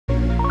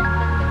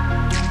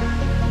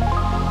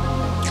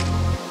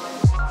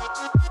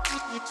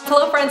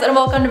Hello friends and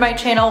welcome to my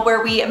channel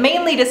where we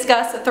mainly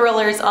discuss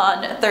thrillers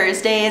on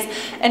Thursdays.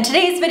 And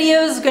today's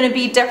video is going to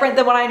be different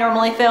than what I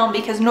normally film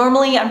because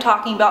normally I'm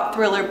talking about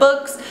thriller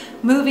books,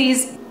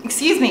 movies,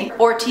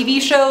 or TV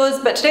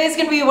shows, but today's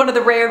going to be one of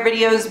the rare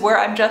videos where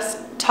I'm just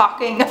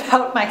talking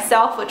about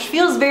myself, which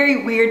feels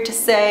very weird to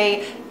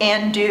say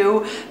and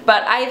do,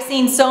 but I've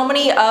seen so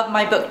many of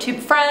my booktube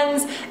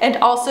friends and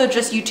also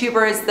just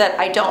YouTubers that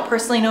I don't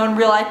personally know in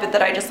real life but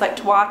that I just like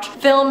to watch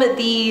film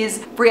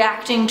these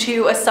reacting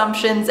to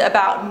assumptions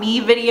about me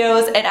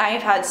videos, and I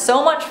have had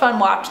so much fun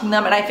watching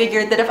them, and I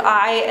figured that if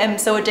I am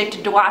so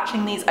addicted to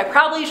watching these, I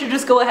probably should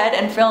just go ahead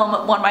and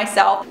film one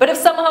myself. But if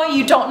somehow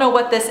you don't know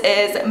what this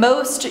is,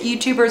 most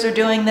YouTubers are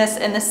doing this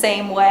in the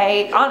same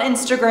way. On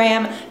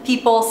Instagram,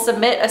 people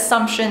submit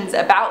assumptions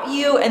about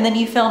you and then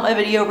you film a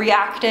video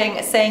reacting,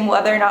 saying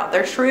whether or not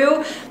they're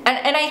true.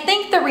 And I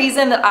think the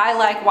reason that I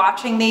like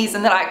watching these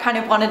and that I kind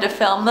of wanted to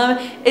film them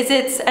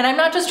is and I'm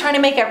not just trying to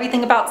make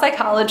everything about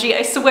psychology,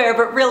 I swear,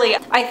 but really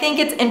I think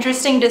it's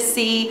interesting to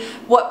see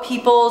what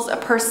people's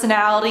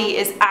personality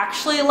is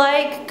actually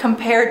like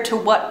compared to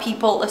what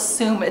people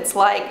assume it's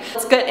like.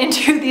 Let's get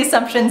into the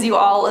assumptions you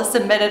all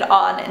submitted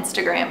on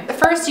Instagram.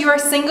 First, you are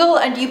single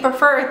and you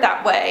prefer it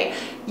that way.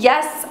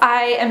 Yes,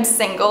 I am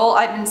single.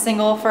 I've been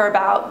single for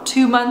about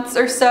 2 months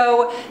or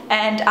so,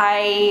 and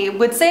I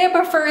would say I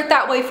prefer it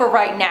that way for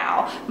right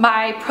now.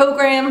 My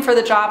program for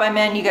the job I'm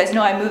in, you guys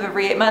know I move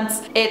every 8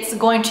 months, it's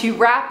going to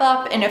wrap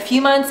up in a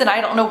few months and I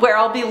don't know where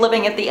I'll be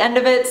living at the end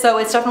of it, so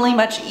it's definitely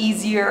much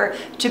easier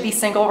to be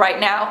single right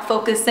now,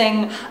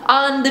 focusing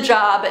on the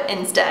job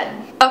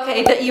instead.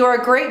 Okay, that you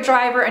are a great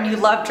driver and you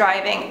love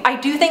driving. I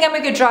do think I'm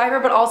a good driver,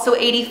 but also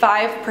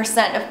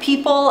 85% of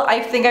people,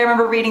 I think I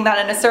remember reading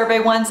that in a survey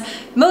once,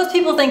 most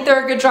people think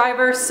they're a good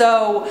driver,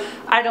 so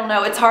I don't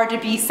know, it's hard to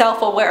be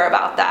self-aware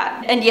about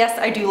that. And yes,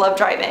 I do love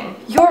driving.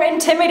 You're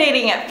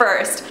intimidating at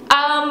first.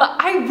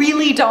 I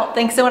really don't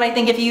think so, and I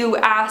think if you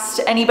asked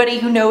anybody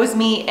who knows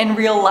me in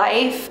real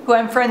life, who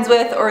I'm friends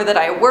with or that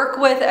I work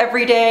with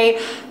every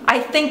day, I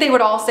think they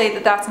would all say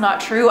that that's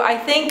not true. I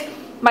think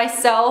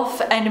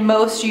myself and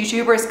most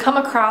YouTubers come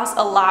across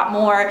a lot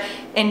more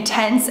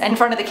intense in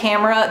front of the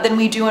camera than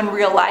we do in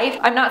real life.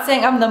 I'm not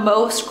saying I'm the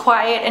most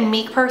quiet and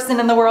meek person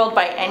in the world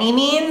by any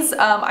means.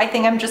 I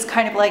think I'm just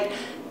kind of like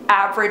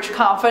average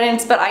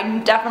confidence, but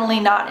I'm definitely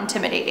not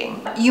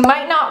intimidating. You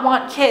might not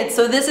want kids,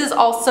 so this is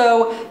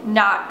also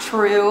not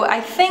true.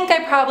 I think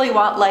I probably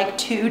want like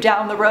 2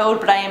 down the road,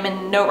 but I am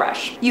in no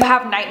rush. You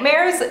have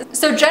nightmares?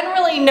 So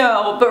generally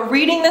no, but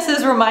reading this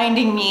is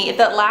reminding me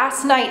that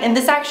last night, and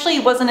this actually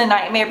wasn't a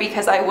nightmare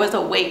because I was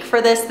awake for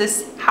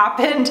this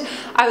happened.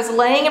 I was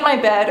laying in my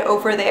bed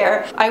over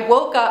there. I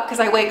woke up because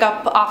I wake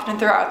up often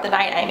throughout the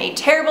night. I'm a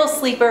terrible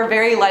sleeper,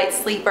 very light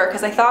sleeper,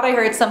 because I thought I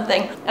heard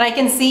something, and I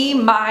can see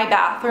my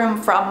bathroom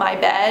from my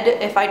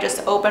bed if I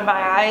just open my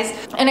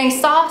eyes, and I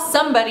saw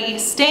somebody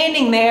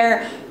standing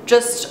there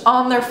just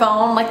on their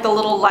phone, like the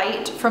little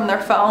light from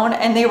their phone,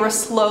 and they were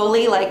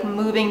slowly like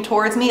moving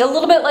towards me, a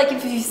little bit like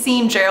if you've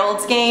seen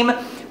Gerald's Game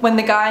when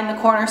the guy in the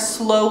corner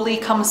slowly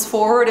comes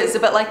forward, is a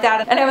bit like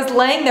that. And I was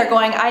laying there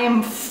going, I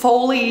am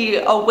fully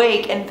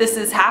awake and this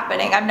is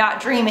happening, I'm not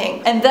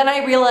dreaming. And then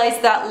I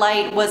realized that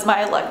light was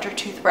my electric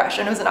toothbrush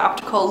and it was an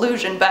optical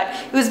illusion, but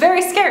it was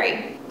very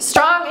scary.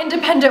 Strong,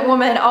 independent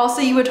woman. Also,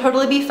 you would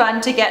totally be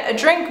fun to get a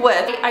drink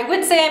with. I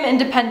would say I'm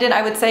independent.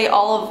 I would say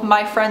all of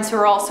my friends who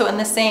are also in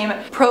the same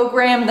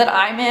program that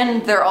I'm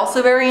in, they're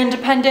also very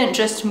independent.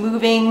 Just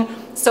moving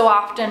so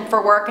often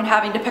for work and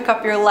having to pick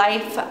up your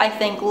life, I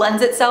think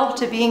lends itself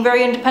to being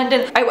very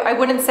independent. I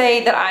wouldn't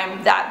say that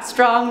I'm that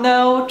strong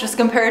though, just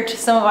compared to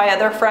some of my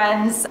other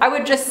friends. I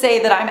would just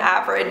say that I'm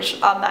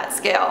average on that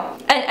scale.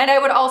 And I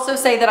would also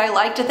say that I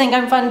like to think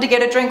I'm fun to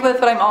get a drink with,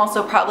 but I'm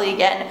also probably,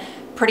 again,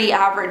 pretty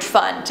average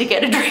fun to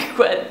get a drink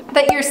with.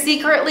 That you're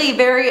secretly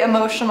very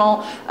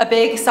emotional, a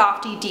big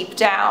softie deep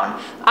down.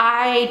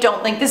 I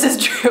don't think this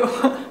is true.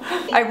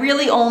 I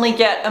really only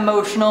get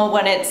emotional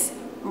when it's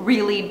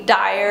really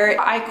dire.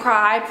 I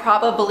cry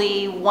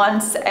probably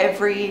once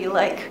every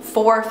like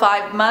 4 or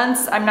 5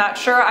 months. I'm not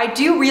sure. I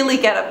do really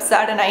get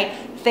upset, and I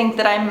think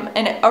that I'm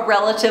a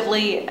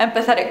relatively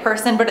empathetic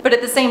person, but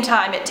at the same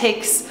time it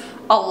takes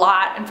a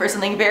lot and for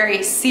something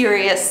very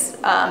serious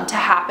to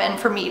happen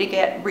for me to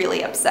get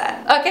really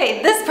upset.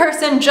 Okay, this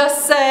person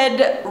just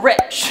said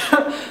rich.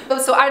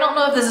 So I don't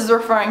know if this is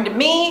referring to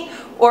me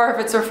or if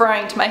it's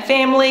referring to my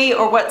family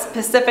or what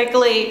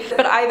specifically,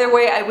 but either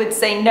way I would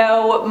say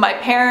no. My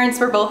parents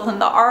were both in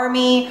the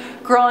army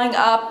growing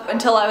up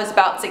until I was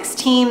about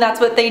 16. That's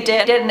what they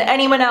did. And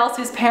anyone else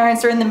whose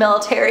parents are in the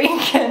military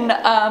can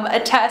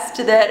attest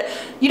to that.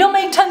 You don't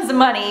make tons of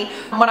money.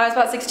 When I was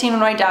about 16, when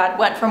my dad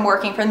went from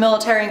working for the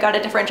military and got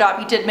a different job,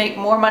 he did make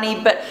more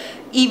money, but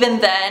even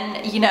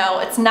then, you know,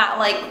 it's not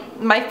like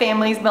my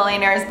family's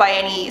millionaires by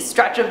any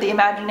stretch of the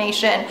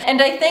imagination.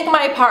 And I think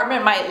my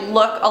apartment might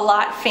look a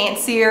lot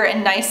fancier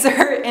and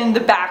nicer in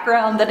the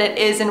background than it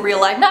is in real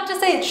life. Not to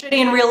say it's shitty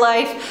in real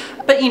life,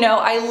 but you know,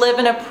 I live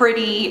in a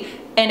pretty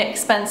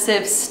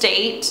inexpensive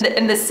state.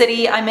 And the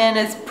city I'm in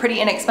is pretty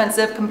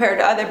inexpensive compared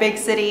to other big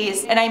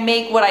cities, and I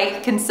make what I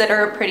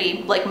consider a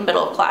pretty like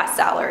middle class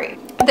salary.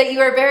 That you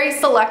are very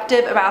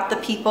selective about the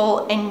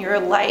people in your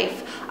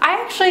life.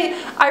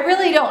 I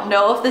really don't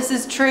know if this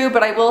is true,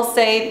 but I will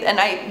say,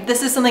 and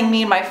this is something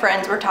me and my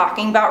friends were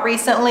talking about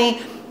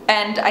recently,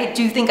 and I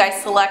do think I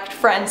select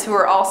friends who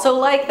are also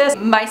like this.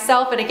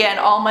 Myself, and again,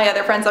 all my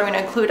other friends I'm going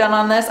to include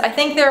on this, I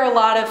think there are a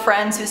lot of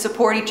friends who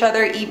support each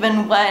other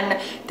even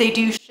when they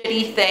do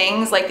shitty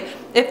things. Like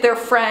if their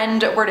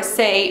friend were to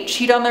say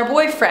cheat on their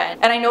boyfriend,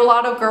 and I know a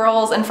lot of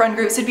girls and friend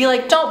groups would be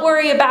like, don't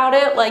worry about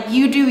it, like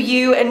you do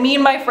you, and me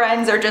and my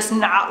friends are just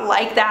not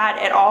like that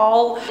at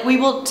all. We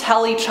will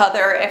tell each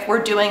other if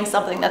we're doing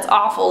something that's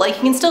awful. Like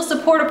you can still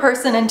support a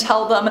person and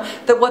tell them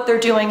that what they're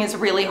doing is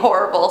really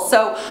horrible.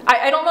 So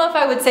I don't know if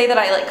I would say that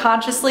I like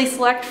consciously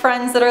select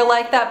friends that are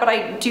like that, but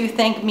I do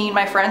think me and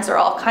my friends are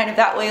all kind of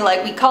that way.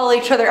 Like we call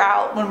each other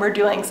out when we're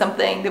doing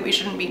something that we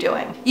shouldn't be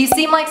doing. You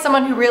seem like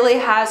someone who really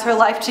has her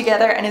life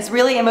together and is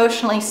really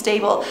emotionally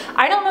stable.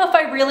 I don't know if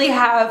I really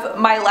have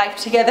my life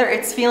together.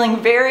 It's feeling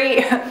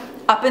very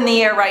up in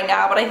the air right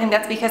now, but I think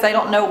that's because I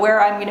don't know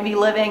where I'm going to be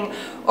living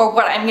or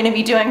what I'm going to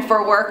be doing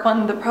for work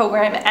when the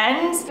program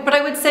ends. But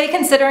I would say,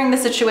 considering the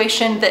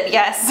situation, that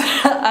yes,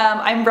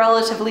 I'm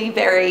relatively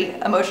very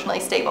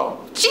emotionally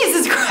stable.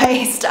 Jesus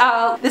Christ.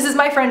 This is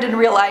my friend in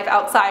real life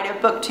outside of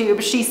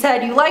BookTube. She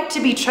said, you like to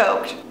be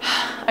choked.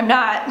 I'm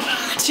not.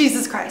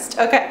 Jesus Christ.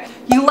 Okay.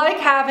 You like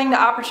having the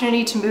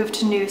opportunity to move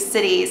to new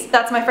cities.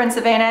 That's my friend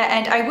Savannah,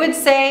 and I would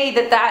say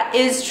that that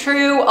is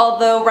true,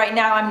 although right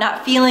now I'm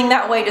not feeling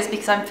that way just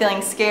because I'm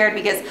feeling scared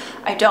because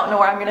I don't know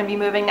where I'm going to be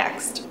moving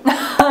next.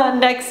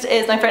 Next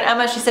is my friend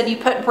Emma. She said, you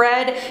put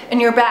bread in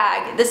your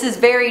bag. This is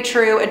very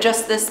true.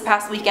 Just this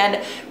past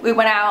weekend, we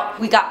went out,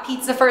 we got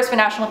pizza first for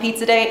National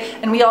Pizza Day,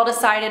 and we all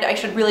decided I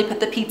should really put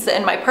the pizza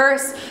in my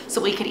purse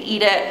so we could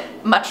eat it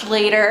much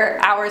later,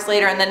 hours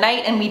later in the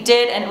night, and we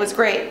did, and it was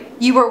great.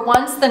 You were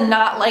once the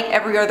not like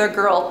every other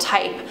girl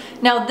type.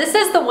 Now this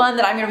is the one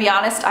that I'm gonna be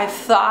honest, I've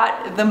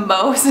thought the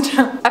most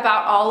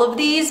about all of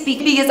these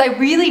because I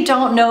really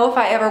don't know if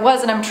I ever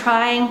was, and I'm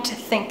trying to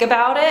think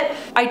about it.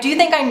 I do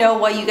think I know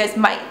why you guys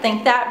might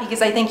think that,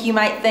 because I think you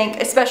might think,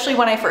 especially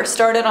when I first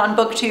started on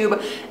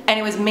BookTube and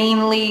it was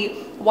mainly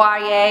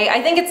YA.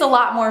 I think it's a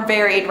lot more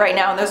varied right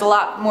now, and there's a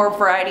lot more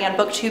variety on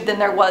BookTube than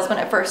there was when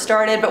it first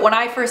started. But when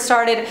I first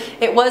started,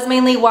 it was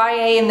mainly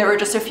YA, and there were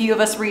just a few of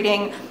us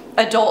reading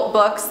adult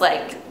books,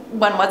 like,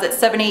 when was it,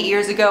 7, 8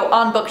 years ago,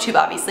 on BookTube,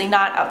 obviously,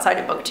 not outside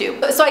of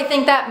BookTube. So I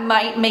think that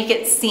might make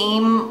it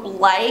seem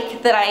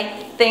like that I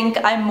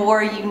think I'm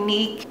more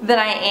unique than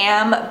I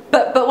am.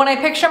 But when I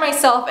picture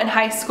myself in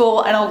high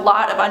school and a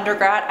lot of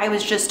undergrad, I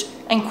was just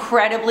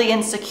incredibly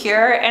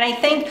insecure, and I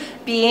think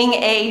being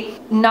a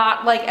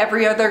not like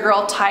every other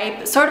girl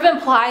type sort of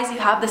implies you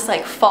have this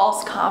like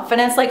false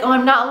confidence, like, oh,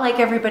 I'm not like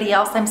everybody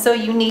else, I'm so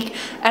unique,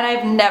 and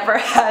I've never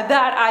had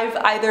that. I've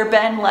either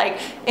been like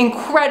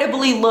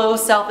incredibly low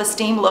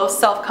self-esteem, low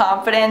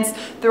self-confidence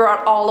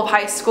throughout all of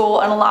high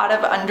school and a lot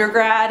of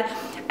undergrad,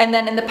 and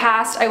then in the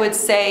past, I would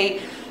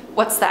say,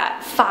 what's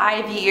that,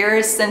 5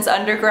 years since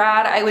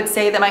undergrad, I would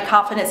say that my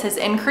confidence has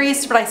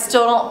increased, but I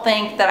still don't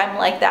think that I'm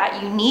like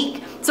that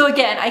unique. So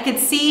again, I could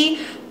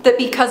see that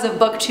because of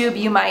BookTube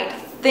you might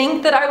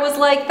think that I was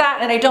like that,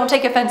 and I don't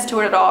take offense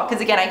to it at all,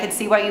 because again, I could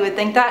see why you would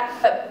think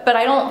that, but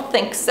I don't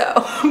think so.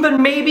 But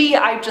maybe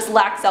I just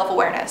lack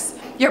self-awareness.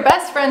 Your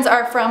best friends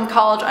are from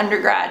college,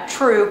 undergrad.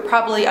 True,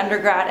 probably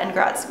undergrad and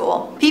grad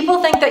school.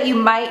 People think that you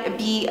might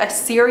be a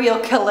serial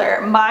killer.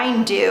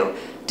 Mine do.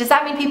 Does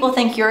that mean people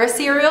think you're a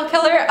serial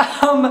killer?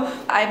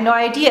 I have no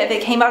idea. If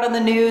it came out in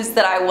the news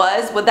that I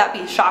was, would that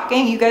be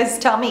shocking? You guys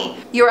tell me.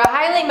 You're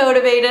highly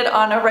motivated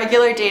on a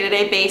regular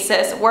day-to-day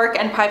basis, work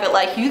and private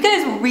life. You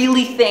guys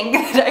really think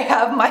that I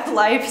have my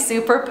life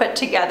super put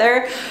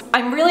together?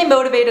 I'm really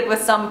motivated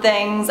with some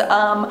things.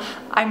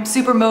 I'm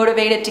super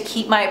motivated to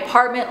keep my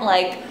apartment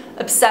like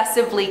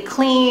obsessively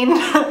clean.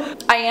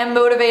 I am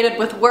motivated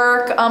with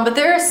work, but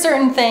there are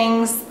certain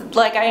things,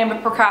 like I am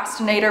a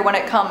procrastinator when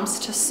it comes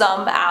to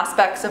some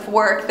aspects of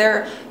work.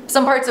 There are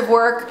some parts of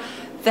work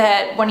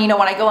that when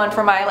I go in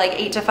for my like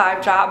 8 to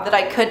 5 job that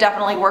I could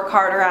definitely work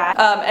harder at.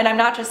 And I'm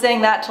not just saying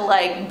that to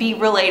like be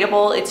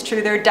relatable. It's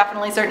true, there are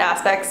definitely certain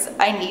aspects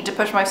I need to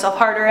push myself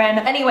harder in.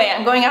 Anyway,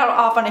 I'm going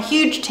off on a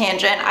huge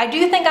tangent. I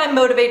do think I'm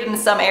motivated in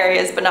some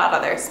areas, but not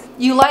others.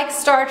 You like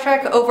Star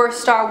Trek over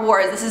Star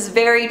Wars. This is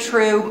very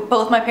true.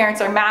 Both my parents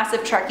are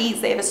massive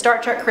Trekkies. They have a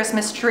Star Trek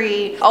Christmas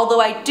tree,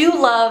 although I do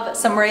love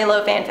some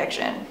Reylo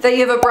fanfiction. That you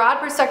have a broad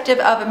perspective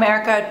of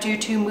America due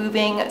to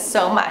moving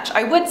so much.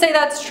 I would say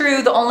that's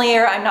true. The only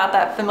area I'm not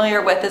that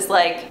familiar with is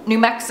like New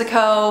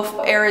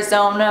Mexico,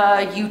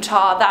 Arizona,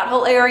 Utah, that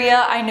whole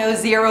area I know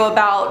zero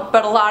about,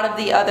 but a lot of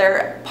the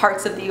other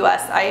parts of the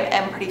US I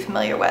am pretty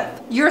familiar with.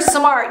 You're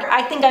smart.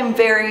 I think I'm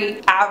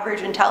very average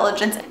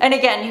intelligence. And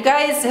again, you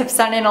guys have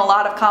sent in a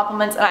lot of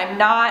compliments, and I'm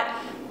not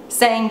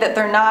saying that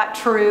they're not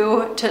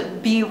true to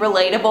be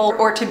relatable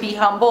or to be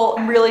humble.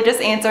 I'm really just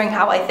answering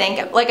how I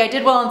think. Like, I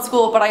did well in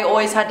school, but I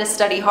always had to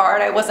study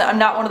hard. I'm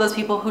not one of those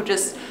people who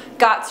just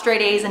got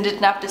straight A's and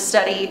didn't have to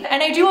study.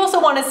 And I do also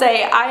want to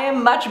say I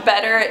am much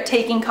better at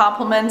taking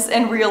compliments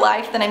in real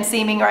life than I'm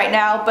seeming right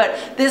now,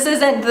 but this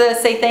isn't the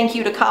say thank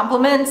you to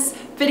compliments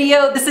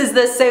video. This is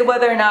the say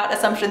whether or not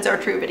assumptions are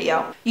true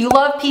video. You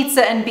love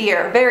pizza and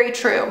beer. Very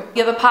true.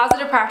 You have a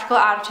positive, practical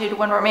attitude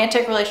when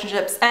romantic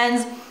relationships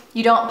ends.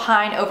 You don't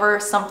pine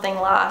over something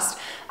lost.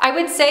 I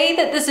would say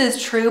that this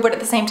is true, but at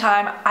the same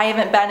time, I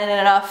haven't been in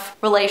enough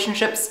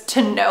relationships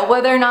to know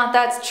whether or not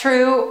that's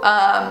true.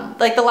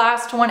 Like the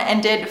last one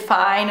ended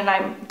fine and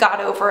I got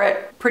over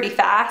it pretty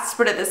fast,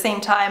 but at the same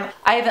time,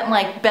 I haven't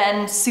like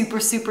been super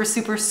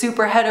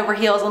head over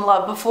heels in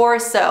love before,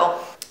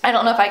 so I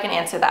don't know if I can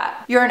answer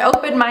that. You're an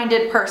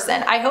open-minded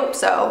person. I hope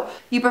so.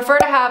 You prefer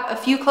to have a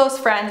few close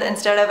friends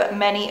instead of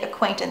many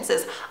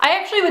acquaintances. I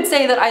actually would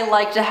say that I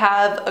like to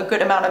have a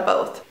good amount of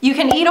both. You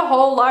can eat a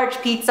whole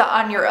large pizza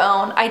on your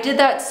own. I did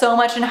that so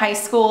much in high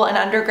school and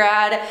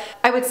undergrad.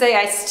 I would say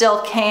I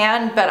still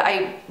can, but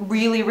I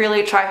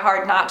really try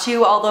hard not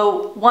to,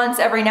 although once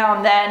every now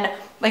and then,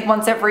 like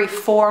once every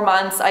 4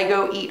 months, I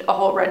go eat a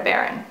whole Red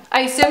Baron.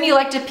 I assume you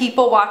like to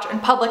people watch in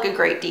public a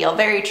great deal.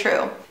 Very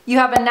true. You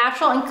have a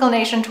natural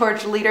inclination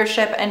towards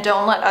leadership and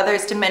don't let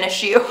others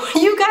diminish you.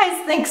 You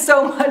guys think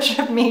so much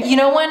of me. You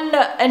know when,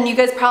 and you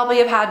guys probably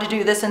have had to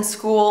do this in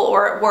school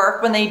or at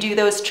work when they do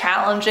those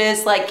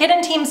challenges, like get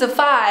in teams of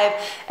 5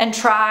 and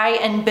try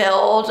and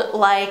build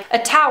like a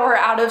tower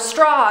out of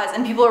straws,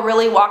 and people are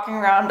really walking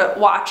around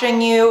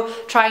watching you,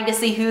 trying to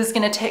see who's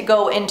gonna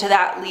go into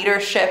that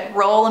leadership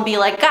role and be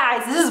like,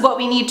 guys, this is what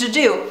we need to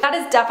do. That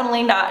is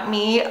definitely not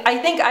me. I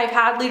think I've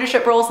had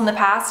leadership roles in the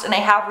past and I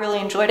have really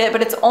enjoyed it,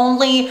 but it's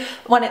only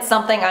when it's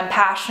something I'm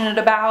passionate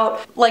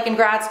about. Like in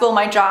grad school,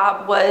 my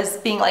job was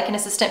being like an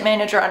assistant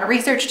manager on a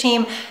research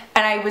team,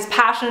 and I was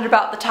passionate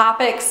about the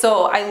topic,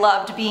 so I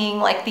loved being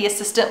like the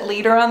assistant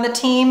leader on the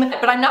team.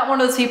 But I'm not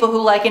one of those people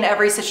who like in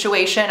every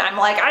situation, I'm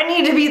like, I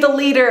need to be the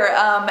leader,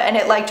 and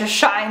it like just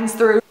shines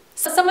through.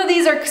 So some of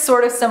these are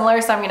sort of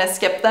similar, so I'm gonna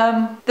skip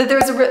them. That there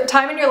was a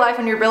time in your life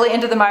when you're really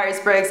into the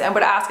Myers-Briggs and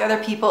would ask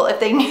other people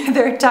if they knew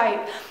their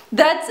type.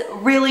 That's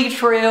really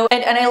true,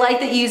 and I like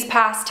that you use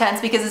past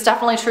tense because it's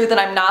definitely true that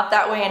I'm not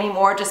that way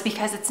anymore, just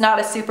because it's not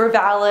a super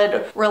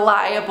valid,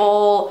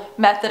 reliable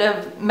method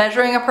of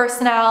measuring a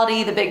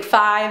personality. The Big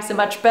Five's a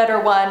much better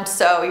one,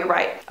 so you're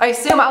right. I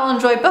assume I'll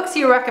enjoy books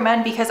you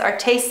recommend because our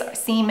tastes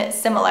seem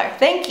similar.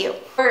 Thank you.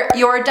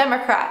 You're a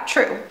Democrat.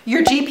 True.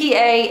 Your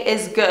GPA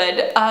is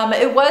good.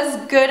 It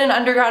was good in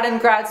undergrad and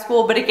grad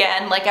school, but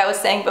again, like I was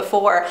saying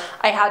before,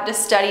 I had to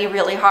study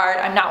really hard.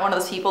 I'm not one of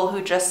those people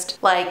who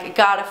just like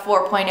got a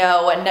 4.0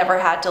 and never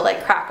had to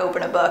like crack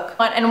open a book.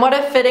 And what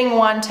a fitting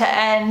one to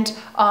end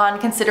on,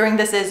 considering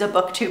this is a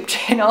booktube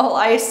channel.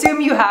 I assume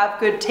you have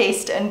good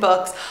taste in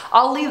books.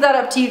 I'll leave that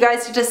up to you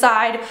guys to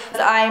decide.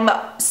 I'm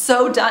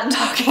so done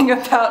talking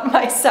about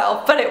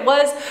myself, but it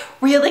was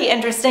really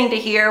interesting to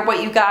hear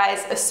what you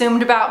guys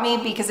assumed about me,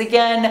 because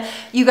again,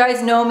 you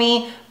guys know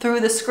me through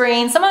the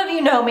screen. Some of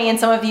you know me, and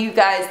some of you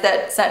guys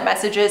that sent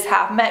messages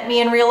have met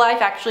me in real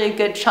life, actually a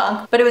good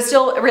chunk, but it was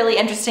still really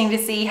interesting to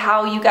see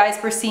how you guys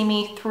perceive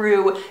me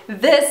through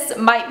this.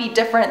 Might be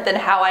different than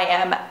how I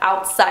am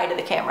outside of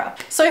the camera.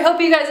 So I hope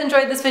you guys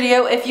enjoyed this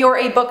video. If you're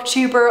a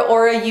booktuber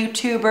or a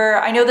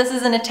YouTuber, I know this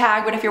isn't a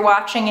tag, but if you're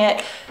watching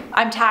it,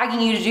 I'm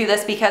tagging you to do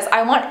this because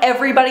I want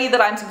everybody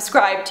that I'm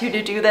subscribed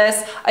to do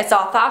this. I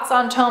saw Thoughts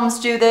on Tomes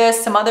do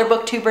this, some other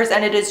booktubers,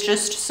 and it is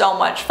just so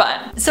much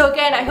fun. So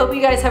again, I hope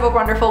you guys have a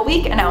wonderful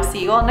week, and I'll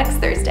see you all next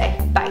Thursday.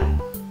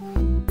 Bye.